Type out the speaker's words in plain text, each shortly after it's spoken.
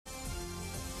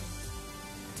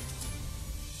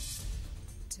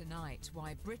Tonight,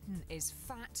 why Britain is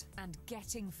fat and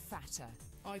getting fatter.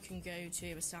 I can go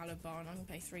to a salad bar and I can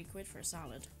pay £3 for a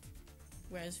salad,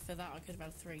 whereas for that I could have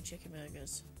had 3 chicken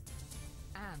burgers.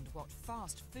 And what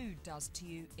fast food does to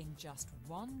you in just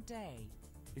one day.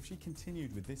 If she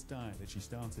continued with this diet that she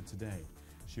started today,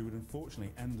 she would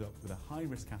unfortunately end up with a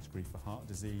high-risk category for heart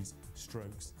disease,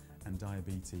 strokes and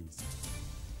diabetes.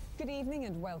 Good evening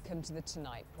and welcome to the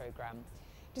Tonight programme.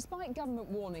 Despite government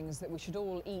warnings that we should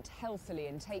all eat healthily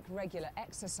and take regular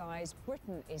exercise,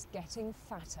 Britain is getting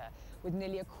fatter, with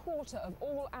nearly a quarter of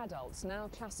all adults now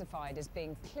classified as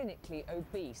being clinically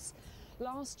obese.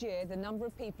 Last year, the number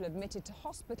of people admitted to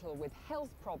hospital with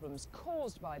health problems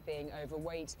caused by being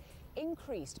overweight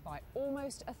increased by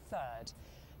almost a third.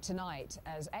 Tonight,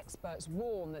 as experts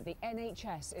warn that the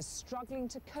NHS is struggling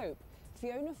to cope,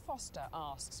 Fiona Foster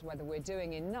asks whether we're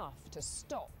doing enough to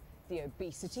stop the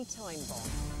obesity time bomb.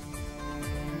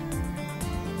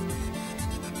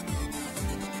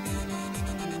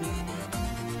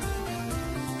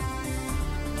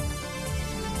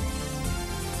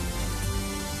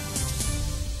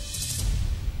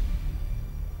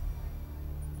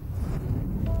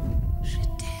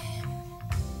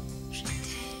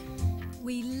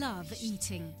 We love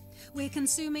eating. We're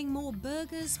consuming more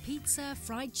burgers, pizza,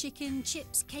 fried chicken,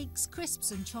 chips, cakes,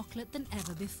 crisps and chocolate than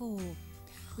ever before.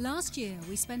 Last year,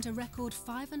 we spent a record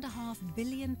 £5.5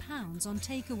 billion on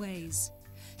takeaways.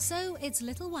 So it's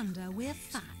little wonder we're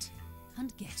fat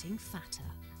and getting fatter.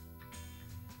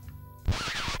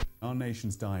 Our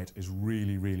nation's diet is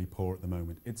really poor at the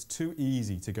moment. It's too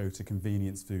easy to go to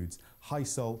convenience foods, high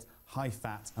salt, high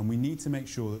fat, and we need to make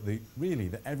sure that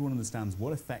that everyone understands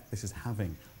what effect this is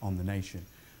having on the nation.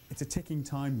 It's a ticking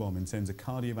time bomb in terms of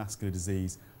cardiovascular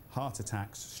disease, heart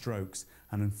attacks, strokes,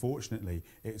 and unfortunately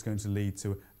it's going to lead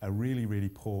to a really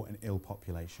poor and ill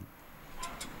population.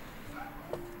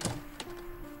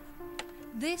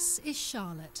 This is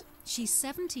Charlotte. She's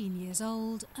 17 years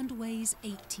old and weighs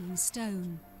 18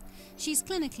 stone. She's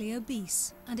clinically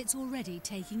obese and it's already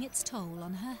taking its toll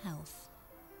on her health.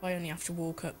 I only have to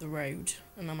walk up the road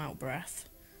and I'm out of breath.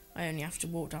 I only have to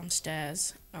walk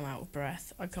downstairs, I'm out of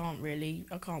breath. I can't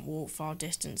walk far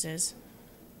distances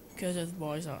because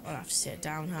otherwise I'll have to sit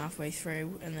down halfway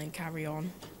through and then carry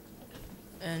on.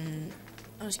 And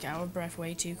I just get out of breath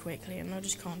way too quickly and I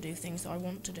just can't do things that I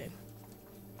want to do.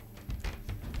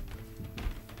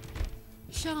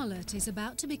 Charlotte is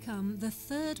about to become the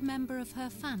 3rd member of her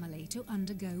family to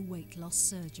undergo weight loss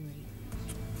surgery.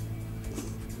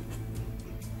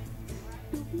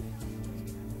 Then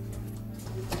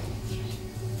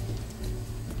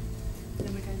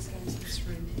we're going to go into this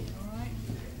room here, alright?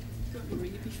 Don't worry,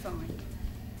 you'll be fine.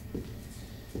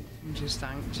 I'm just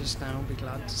anxious now, I'll be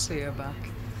glad to see her back.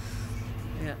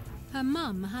 Yeah. Her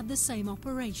mum had the same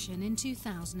operation in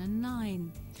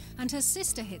 2009, and her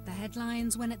sister hit the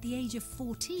headlines when at the age of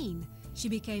 14 she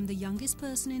became the youngest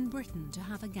person in Britain to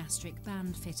have a gastric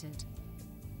band fitted.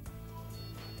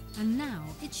 And now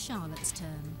it's Charlotte's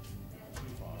turn.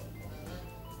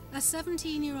 A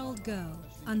 17-year-old girl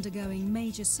undergoing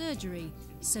major surgery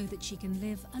so that she can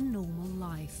live a normal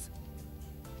life.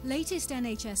 Latest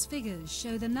NHS figures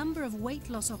show the number of weight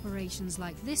loss operations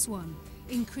like this one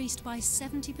increased by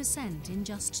 70% in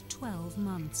just 12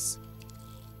 months.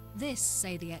 This,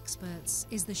 say the experts,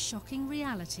 is the shocking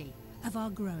reality of our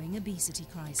growing obesity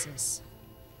crisis.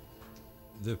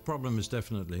 The problem is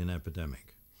definitely an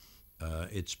epidemic.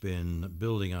 It's been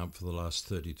building up for the last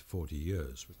 30 to 40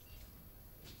 years.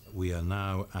 We are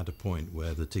now at a point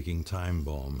where the ticking time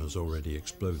bomb has already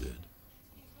exploded.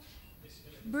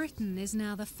 Britain is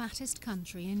now the fattest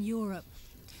country in Europe,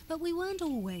 but we weren't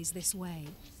always this way.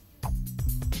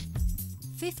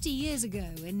 50 years ago,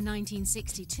 in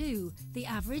 1962, the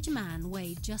average man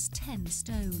weighed just 10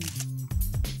 stone.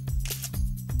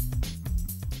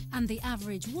 And the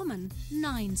average woman,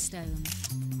 9 stone.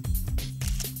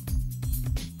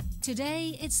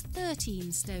 Today, it's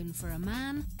 13 stone for a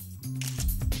man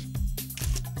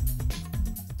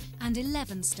and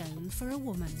 11 stone for a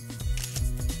woman.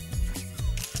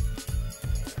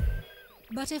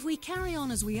 But if we carry on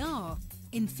as we are,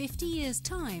 in 50 years'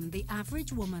 time, the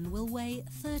average woman will weigh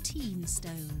 13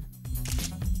 stone.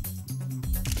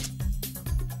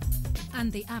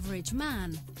 And the average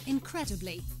man,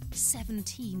 incredibly,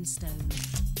 17 stone.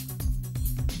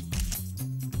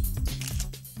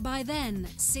 By then,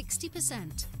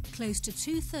 60%, close to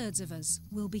 2/3 of us,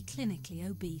 will be clinically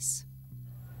obese.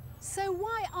 So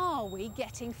why are we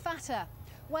getting fatter?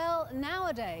 Well,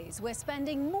 nowadays we're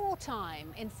spending more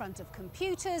time in front of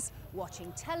computers,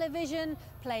 watching television,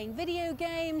 playing video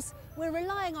games, we're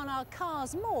relying on our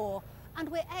cars more, and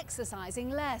we're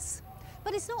exercising less.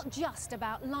 But it's not just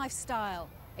about lifestyle.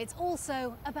 It's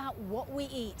also about what we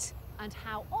eat and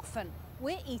how often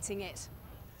we're eating it.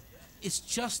 It's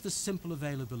just the simple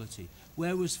availability.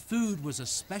 Whereas food was a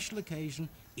special occasion,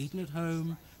 eaten at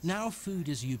home, now food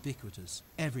is ubiquitous,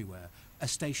 everywhere, a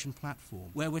station platform,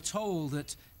 where we're told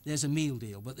that there's a meal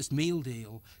deal, but this meal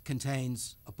deal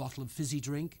contains a bottle of fizzy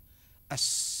drink, a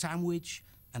sandwich,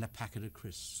 and a packet of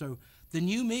crisps. So the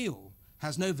new meal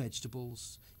has no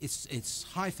vegetables, it's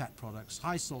high-fat products,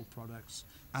 high-salt products,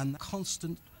 and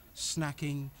constant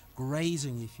snacking,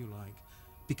 grazing, if you like,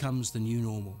 becomes the new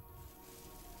normal.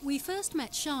 We first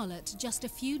met Charlotte just a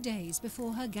few days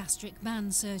before her gastric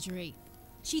band surgery.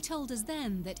 She told us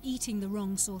then that eating the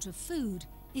wrong sort of food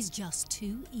is just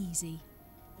too easy.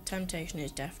 Temptation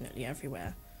is definitely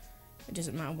everywhere. It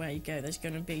doesn't matter where you go, there's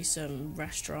going to be some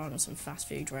restaurant or some fast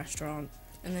food restaurant,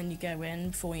 and then you go in,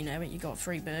 before you know it, you got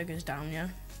 3 burgers down you,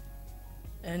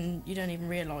 and you don't even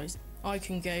realise. I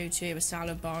can go to a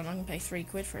salad bar and I can pay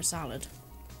 £3 for a salad,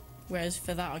 whereas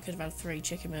for that I could have had 3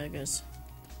 chicken burgers.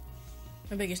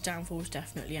 My biggest downfall is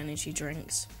definitely energy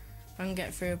drinks. I can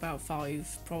get through about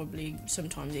 5, probably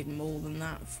sometimes even more than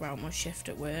that throughout my shift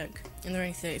at work, and they're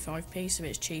only 35p, so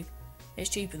it's cheap. It's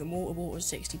cheaper than water. Water's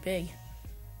 60p.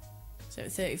 So at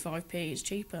 35p it's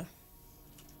cheaper.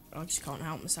 I just can't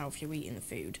help myself if you're eating the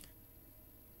food.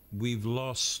 We've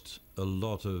lost a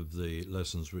lot of the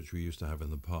lessons which we used to have in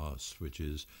the past, which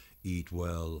is eat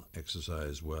well,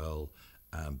 exercise well,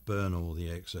 and burn all the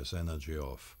excess energy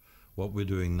off. What we're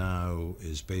doing now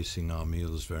is basing our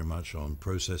meals very much on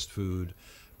processed food,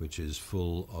 which is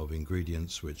full of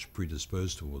ingredients which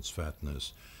predispose towards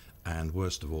fatness, and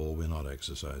worst of all, we're not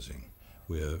exercising.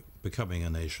 We're becoming a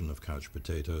nation of couch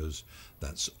potatoes.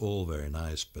 That's all very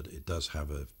nice, but it does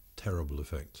have a terrible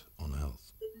effect on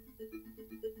health.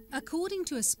 According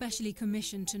to a specially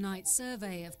commissioned Tonight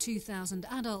survey of 2,000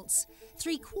 adults,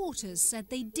 3/4 said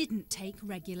they didn't take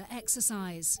regular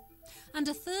exercise. And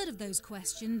a third of those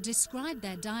questioned described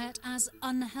their diet as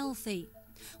unhealthy.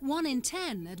 1 in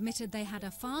 10 admitted they had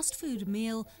a fast food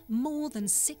meal more than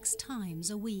 6 times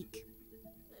a week.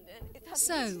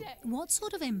 So, what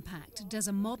sort of impact does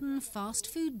a modern fast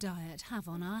food diet have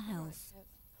on our health?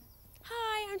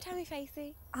 Hi, I'm Tammy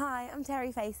Facey. Hi, I'm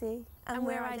Terry Facey. And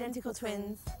we're identical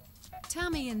twins.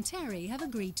 Tammy and Terry have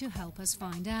agreed to help us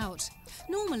find out.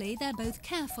 Normally, they're both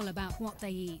careful about what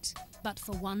they eat. But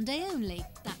for one day only,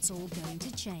 that's all going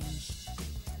to change.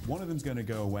 One of them's going to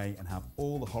go away and have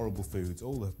all the horrible foods,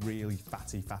 all the really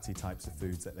fatty types of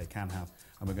foods that they can have,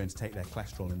 and we're going to take their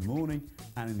cholesterol in the morning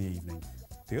and in the evening.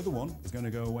 The other one is going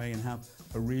to go away and have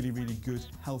a really good,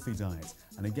 healthy diet.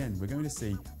 And again, we're going to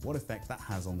see what effect that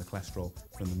has on the cholesterol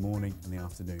from the morning and the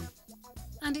afternoon.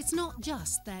 And it's not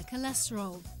just their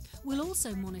cholesterol. We'll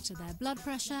also monitor their blood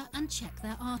pressure and check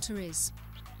their arteries.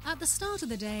 At the start of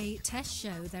the day, tests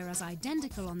show they're as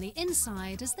identical on the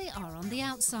inside as they are on the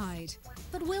outside.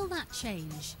 But will that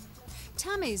change?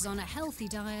 Tammy's on a healthy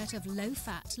diet of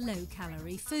low-fat,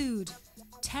 low-calorie food.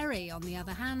 Terry, on the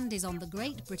other hand, is on the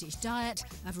great British diet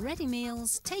of ready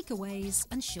meals, takeaways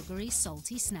and sugary,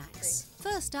 salty snacks.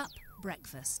 First up,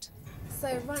 breakfast.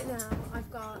 So right now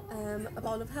I've got a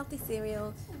bowl of healthy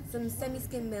cereal, some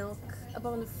semi-skim milk, a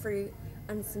bowl of fruit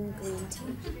and some green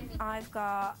tea. I've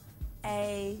got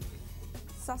a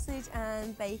sausage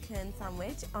and bacon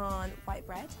sandwich on white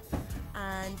bread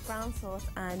and brown sauce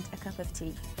and a cup of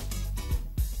tea.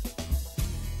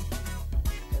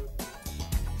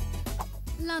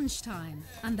 Lunchtime,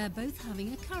 and they're both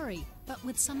having a curry, but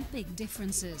with some big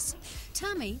differences.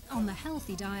 Tammy, on the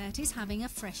healthy diet, is having a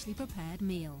freshly prepared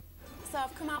meal. So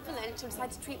I've come out for lunch, I've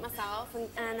decided to treat myself,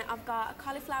 and I've got a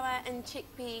cauliflower and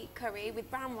chickpea curry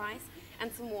with brown rice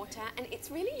and some water, and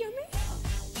it's really yummy.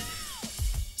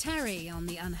 Terry, on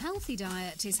the unhealthy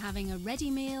diet, is having a ready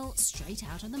meal straight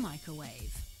out of the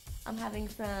microwave. I'm having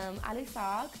some aloo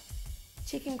saag,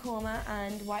 chicken korma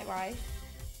and white rice,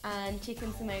 and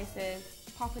chicken samosas,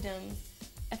 papadums,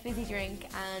 a fizzy drink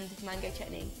and mango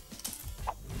chutney.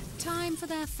 Time for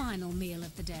their final meal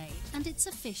of the day, and it's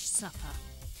a fish supper.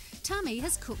 Tammy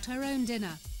has cooked her own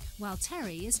dinner, while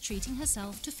Terry is treating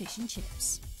herself to fish and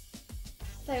chips.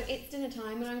 So it's dinner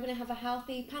time and I'm going to have a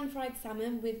healthy pan-fried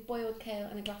salmon with boiled kale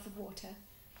and a glass of water.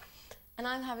 And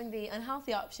I'm having the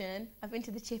unhealthy option. I've been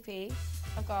to the chippy,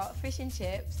 I've got fish and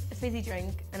chips, a fizzy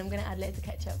drink, and I'm going to add loads of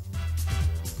ketchup.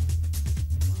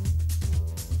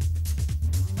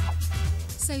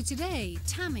 So today,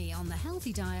 Tammy on the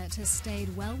healthy diet has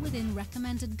stayed well within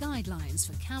recommended guidelines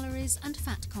for calories and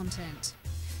fat content.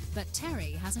 But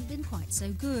Terry hasn't been quite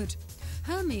so good.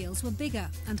 Her meals were bigger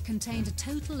and contained a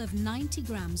total of 90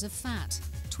 grams of fat.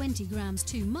 20 grams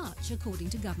too much according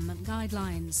to government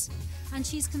guidelines. And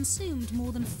she's consumed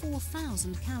more than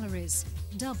 4,000 calories,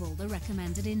 double the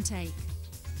recommended intake.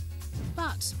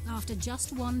 But after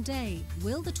just one day,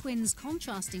 will the twins'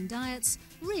 contrasting diets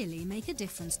really make a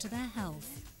difference to their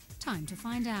health? Time to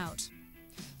find out.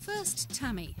 First,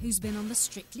 Tammy, who's been on the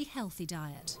strictly healthy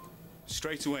diet.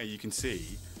 Straight away you can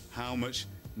see how much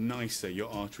nicer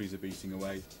your arteries are beating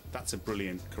away. That's a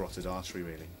brilliant carotid artery,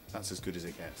 really. That's as good as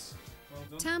it gets. Well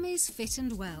done. Tammy's fit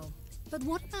and well. But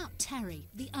what about Terry,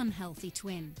 the unhealthy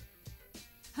twin?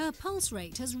 Her pulse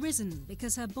rate has risen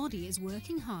because her body is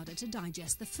working harder to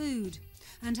digest the food,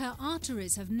 and her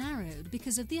arteries have narrowed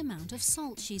because of the amount of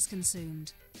salt she's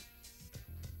consumed.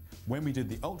 When we did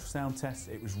the ultrasound test,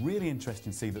 it was really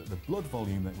interesting to see that the blood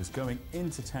volume that was going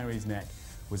into Terry's neck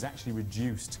was actually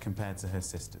reduced compared to her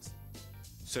sister's.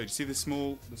 So do you see the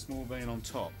small vein on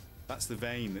top? That's the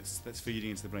vein that's feeding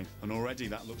into the brain, and already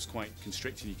that looks quite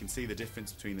constricted. You can see the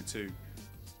difference between the two.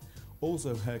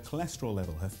 Also, her cholesterol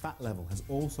level, her fat level, has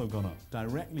also gone up,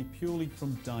 directly purely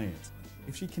from diet.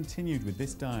 If she continued with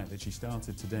this diet that she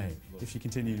started today, if she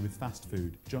continued with fast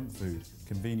food, junk food,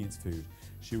 convenience food,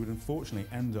 she would unfortunately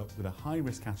end up with a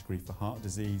high-risk category for heart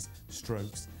disease,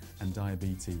 strokes and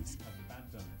diabetes.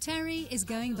 Terry is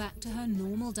going back to her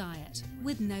normal diet,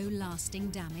 with no lasting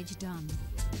damage done.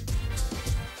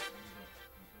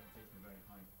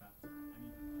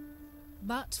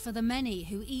 But for the many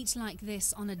who eat like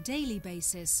this on a daily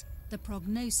basis, the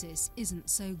prognosis isn't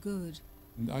so good.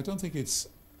 I don't think it's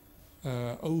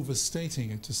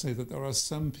overstating it to say that there are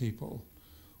some people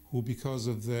who, because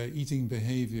of their eating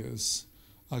behaviours,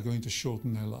 are going to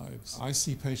shorten their lives. I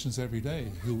see patients every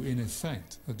day who, in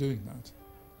effect, are doing that.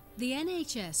 The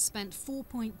NHS spent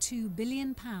 £4.2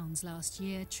 billion last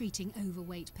year treating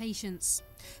overweight patients.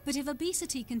 But if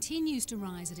obesity continues to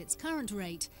rise at its current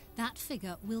rate, that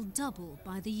figure will double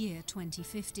by the year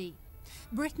 2050.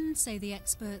 Britain, say the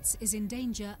experts, is in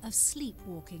danger of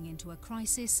sleepwalking into a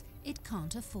crisis it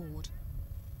can't afford.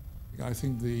 I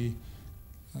think the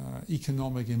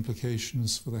economic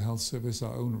implications for the health service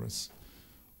are onerous.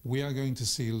 We are going to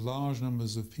see large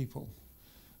numbers of people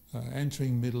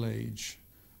entering middle age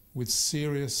with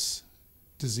serious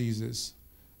diseases,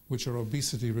 which are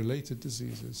obesity-related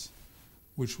diseases,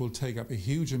 which will take up a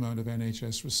huge amount of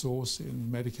NHS resource in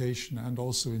medication and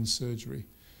also in surgery.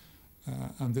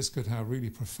 And this could have really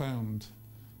profound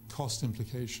cost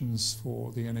implications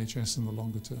for the NHS in the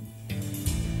longer term.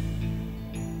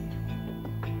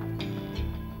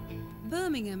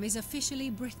 Birmingham is officially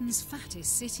Britain's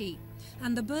fattest city,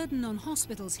 and the burden on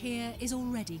hospitals here is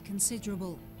already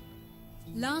considerable.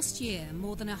 Last year,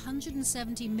 more than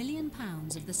 £170 million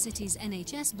of the city's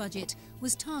NHS budget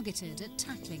was targeted at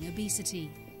tackling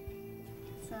obesity.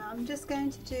 So I'm just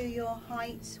going to do your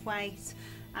height, weight,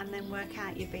 and then work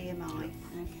out your BMI,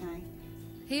 okay?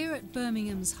 Here at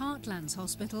Birmingham's Heartlands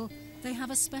Hospital, they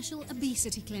have a special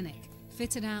obesity clinic,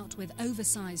 fitted out with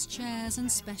oversized chairs and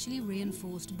specially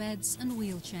reinforced beds and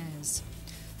wheelchairs.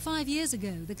 5 years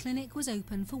ago, the clinic was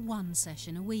open for one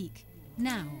session a week.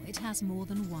 Now it has more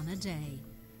than one a day.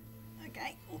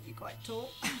 Okay, oh, you're quite tall.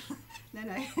 No,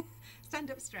 stand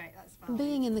up straight, that's fine.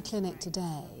 Being in the clinic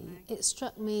today, it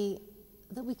struck me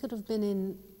that we could have been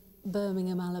in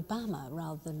Birmingham, Alabama,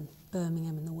 rather than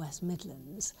Birmingham in the West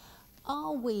Midlands.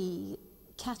 Are we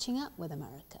catching up with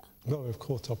America? Well, we've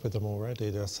caught up with them already.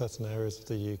 There are certain areas of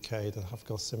the UK that have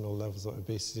got similar levels of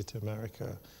obesity to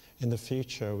America. In the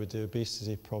future, with the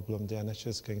obesity problem, the NHS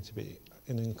is going to be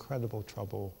in incredible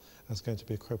trouble and is going to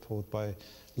be crippled by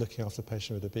looking after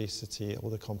patients with obesity, all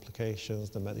the complications,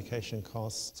 the medication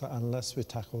costs. So unless we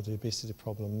tackle the obesity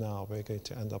problem now, we're going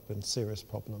to end up in serious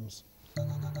problems.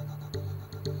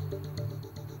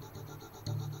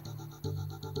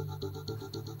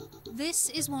 This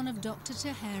is one of Dr.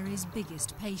 Taheri's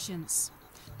biggest patients.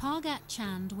 Pargat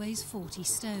Chand weighs 40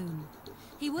 stone.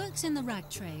 He works in the rag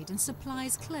trade and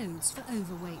supplies clothes for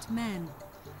overweight men.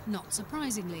 Not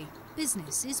surprisingly,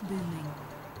 business is booming.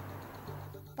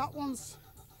 That one's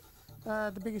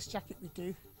the biggest jacket we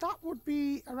do. That would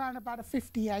be around about a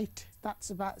 58.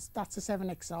 That's a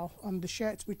 7XL. On the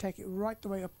shirts, we take it right the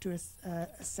way up to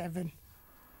a 7.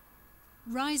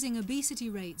 Rising obesity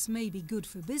rates may be good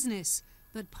for business,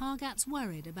 but Pargat's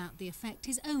worried about the effect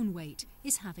his own weight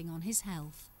is having on his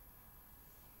health.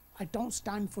 I don't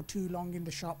stand for too long in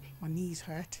the shop. My knees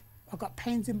hurt. I've got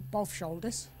pains in both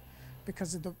shoulders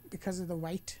because of the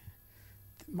weight.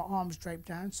 My arms draped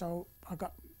down, so I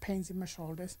got pains in my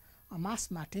shoulders. I'm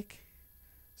asthmatic.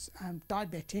 I'm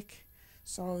diabetic.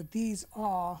 So these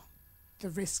are the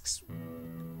risks.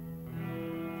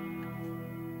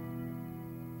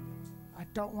 I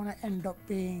don't want to end up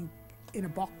being in a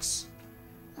box,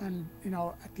 and you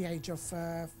know, at the age of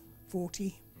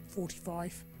 40,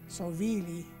 45. So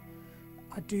really,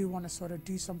 I do want to sort of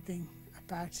do something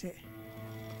about it.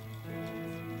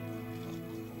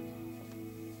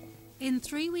 In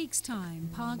 3 weeks' time,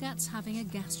 Pargat's having a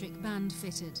gastric band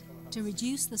fitted to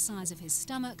reduce the size of his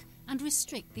stomach and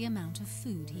restrict the amount of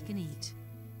food he can eat.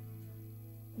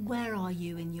 Where are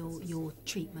you in your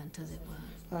treatment, as it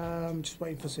were? I'm just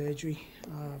waiting for surgery.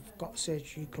 I've got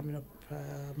surgery coming up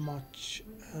March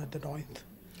the 9th.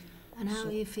 And how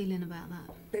are you feeling about that?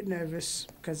 A bit nervous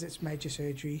because it's major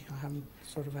surgery. I haven't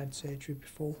sort of had surgery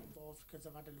before.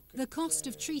 The cost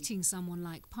of treating someone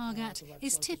like Pargat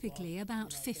is typically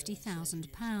about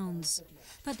 £50,000.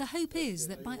 But the hope is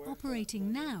that by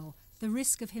operating now, the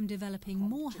risk of him developing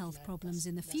more health problems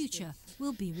in the future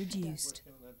will be reduced.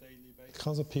 The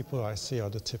kinds of people I see are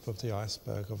the tip of the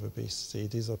iceberg of obesity.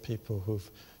 These are people who've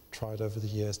tried over the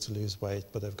years to lose weight,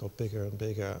 but they've got bigger and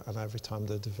bigger, and every time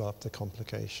they develop a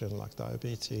complication like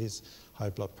diabetes, high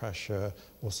blood pressure,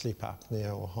 or sleep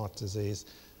apnea, or heart disease,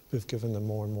 we've given them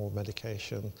more and more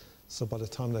medication. So by the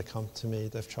time they come to me,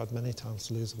 they've tried many times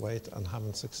to lose weight and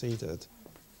haven't succeeded.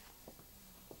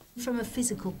 From a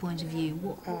physical point of view,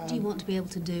 what do you want to be able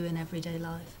to do in everyday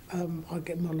life? I'll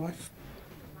get my life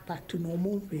back to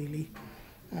normal, really.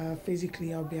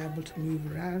 Physically, I'll be able to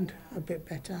move around a bit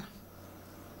better.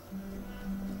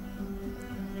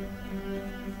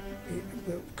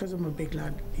 Because I'm a big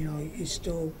lad, you know,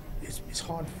 it's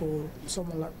hard for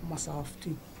someone like myself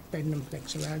to bend and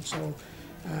flex around. So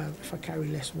if I carry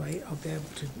less weight, I'll be able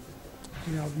to,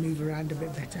 you know, move around a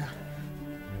bit better.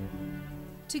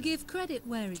 To give credit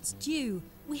where it's due,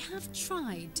 we have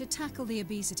tried to tackle the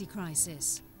obesity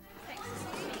crisis.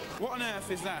 What on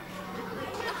earth is that?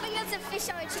 I think it's a fish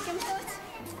or a chicken foot.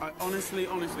 I honestly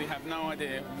have no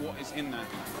idea what is in that.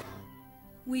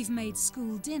 We've made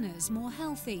school dinners more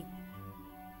healthy.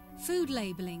 Food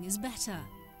labelling is better,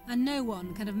 and no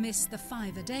one can have missed the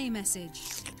 5-a-day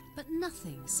message. But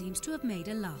nothing seems to have made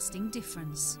a lasting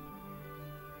difference.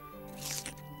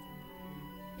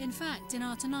 In fact, in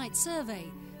our Tonight survey,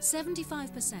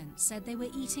 75% said they were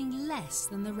eating less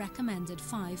than the recommended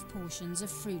 5 portions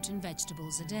of fruit and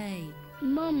vegetables a day.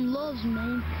 Mum loves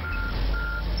me.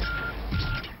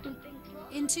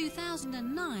 In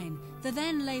 2009, the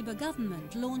then Labour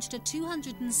government launched a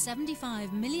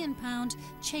 £275 million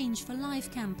Change for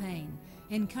Life campaign,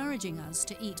 encouraging us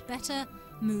to eat better,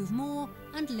 move more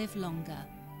and live longer.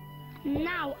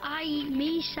 Now I eat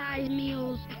me-size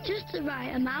meals, just the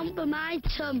right amount for my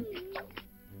tum.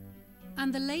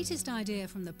 And the latest idea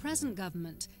from the present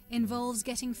government involves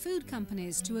getting food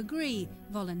companies to agree,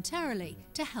 voluntarily,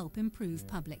 to help improve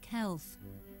public health.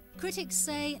 Critics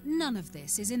say none of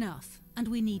this is enough, and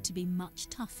we need to be much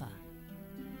tougher.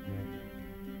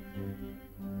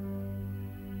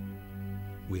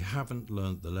 We haven't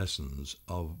learnt the lessons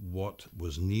of what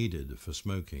was needed for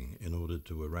smoking in order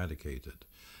to eradicate it.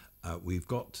 We've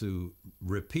got to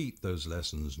repeat those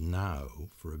lessons now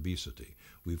for obesity.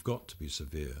 We've got to be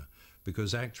severe,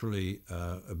 because actually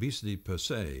obesity per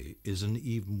se is an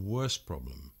even worse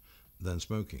problem than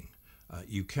smoking.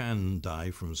 You can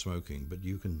die from smoking, but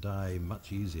you can die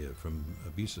much easier from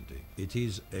obesity. It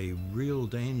is a real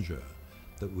danger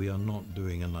that we are not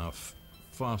doing enough,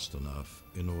 fast enough,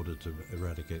 in order to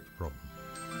eradicate the problem.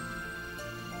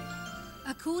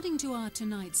 According to our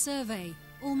Tonight survey,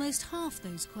 almost half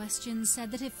those questions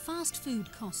said that if fast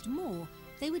food cost more,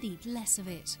 they would eat less of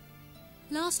it.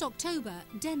 Last October,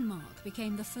 Denmark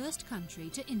became the first country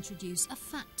to introduce a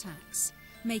fat tax,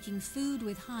 making food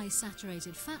with high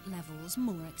saturated fat levels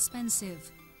more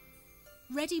expensive.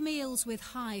 Ready meals with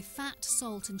high fat,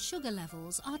 salt and sugar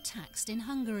levels are taxed in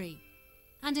Hungary.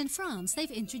 And in France, they've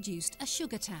introduced a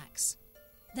sugar tax.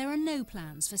 There are no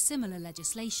plans for similar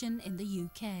legislation in the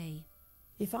UK.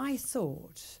 If I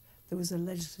thought there was a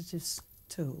legislative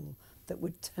tool that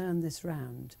would turn this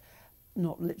round,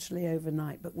 not literally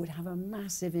overnight, but would have a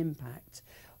massive impact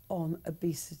on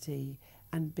obesity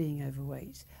and being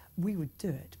overweight, we would do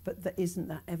it, but there isn't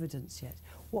that evidence yet.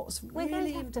 What's We're going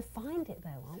to have to find it,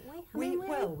 though, aren't we?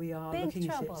 We are looking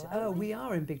at it. We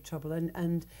are in big trouble,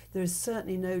 and there is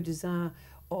certainly no desire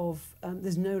of,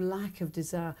 there's no lack of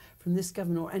desire from this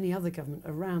government or any other government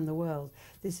around the world.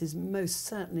 This is most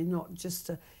certainly not just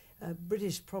a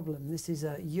British problem, this is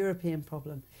a European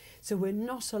problem. So we're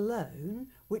not alone,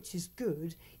 which is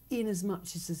good, in as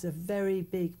much as there's a very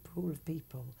big pool of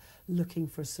people looking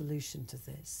for a solution to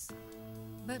this.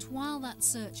 But while that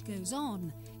search goes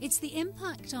on, it's the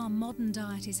impact our modern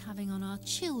diet is having on our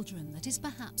children that is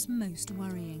perhaps most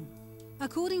worrying.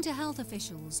 According to health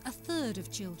officials, 1/3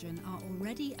 of children are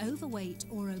already overweight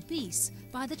or obese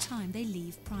by the time they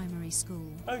leave primary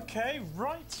school. OK,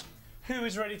 right. Who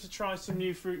is ready to try some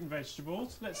new fruit and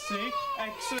vegetables? Let's see.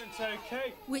 Excellent,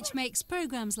 OK. Which makes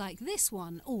programmes like this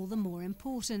one all the more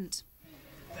important.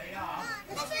 They are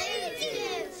the food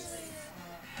dudes.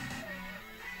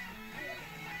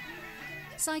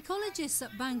 Psychologists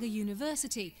at Bangor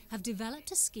University have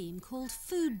developed a scheme called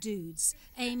Food Dudes,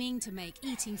 aiming to make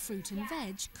eating fruit and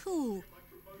veg cool.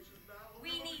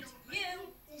 We need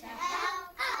you to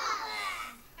help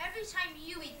us. Every time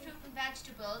you eat fruit and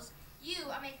vegetables, you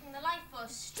are making the life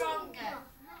force stronger.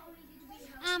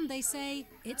 And they say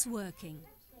it's working.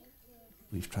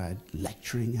 We've tried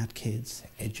lecturing at kids,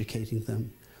 educating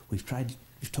them. We've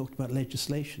talked about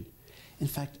legislation. In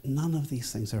fact, none of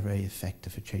these things are very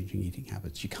effective at changing eating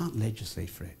habits. You can't legislate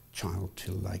for a child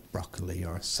to like broccoli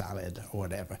or salad or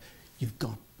whatever. You've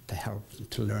got to help them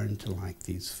to learn to like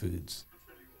these foods.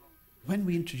 When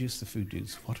we introduce the Food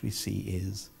Dudes, what we see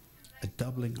is a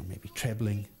doubling or maybe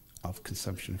trebling of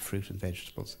consumption of fruit and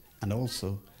vegetables, and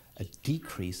also a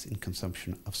decrease in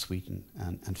consumption of sweetened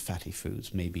and fatty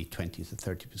foods, maybe 20 to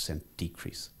 30%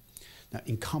 decrease. Now,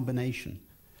 in combination,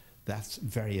 that's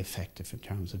very effective in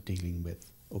terms of dealing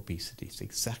with obesity. It's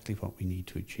exactly what we need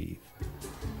to achieve.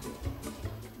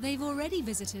 They've already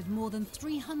visited more than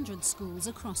 300 schools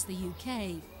across the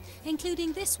UK,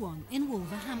 including this one in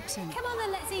Wolverhampton. Come on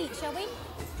then, let's eat, shall we?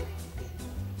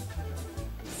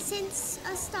 Since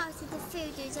I started the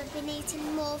Food Dudes, I've been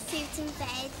eating more fruit and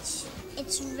veg.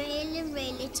 It's really,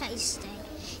 really tasty.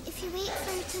 If you eat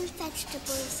fruit and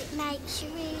vegetables, it makes you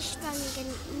really strong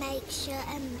and makes your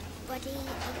body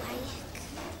awake.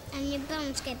 And your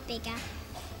bones get bigger.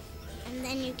 And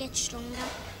then you get stronger.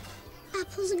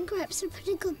 Apples and grapes are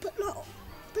pretty good, but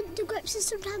the grapes are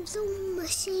sometimes all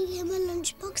mushy in my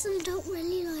lunchbox and I don't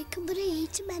really like them, but I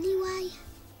eat them anyway.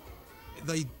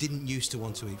 They didn't used to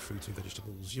want to eat fruit and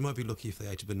vegetables. You might be lucky if they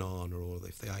ate a banana or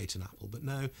if they ate an apple, but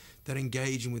now they're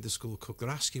engaging with the school cook. They're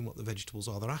asking what the vegetables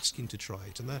are. They're asking to try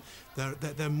it, and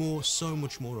they're so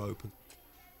much more open.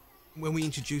 When we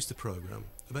introduced the programme,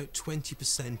 about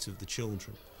 20% of the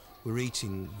children were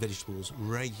eating vegetables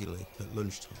regularly at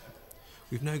lunchtime.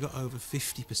 We've now got over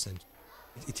 50%.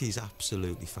 It is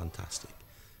absolutely fantastic,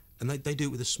 and they do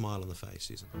it with a smile on their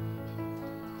faces.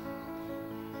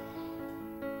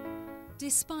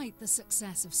 Despite the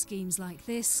success of schemes like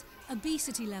this,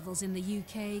 obesity levels in the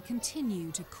UK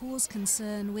continue to cause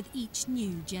concern with each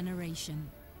new generation.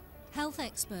 Health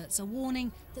experts are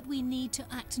warning that we need to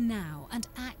act now and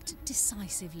act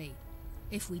decisively.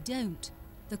 If we don't,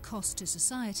 the cost to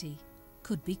society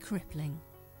could be crippling.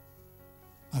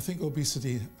 I think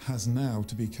obesity has now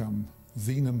to become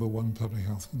the #1 public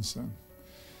health concern.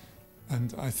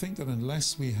 And I think that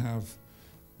unless we have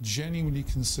genuinely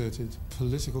concerted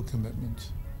political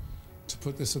commitment to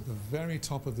put this at the very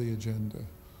top of the agenda,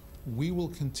 we will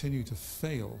continue to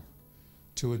fail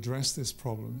to address this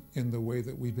problem in the way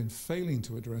that we've been failing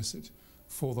to address it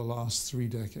for the last 3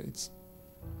 decades.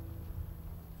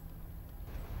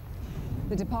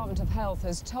 The Department of Health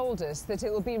has told us that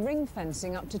it will be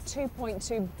ring-fencing up to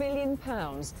 £2.2 billion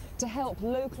to help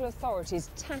local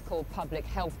authorities tackle public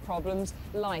health problems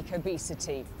like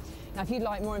obesity. Now, if you'd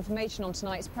like more information on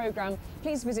tonight's programme,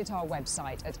 please visit our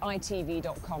website at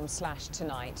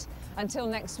itv.com/tonight. Until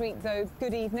next week, though,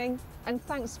 good evening and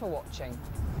thanks for watching.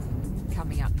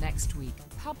 Coming up next week,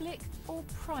 public or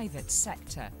private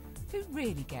sector? Who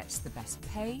really gets the best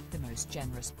pay, the most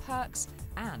generous perks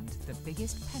and the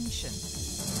biggest pension?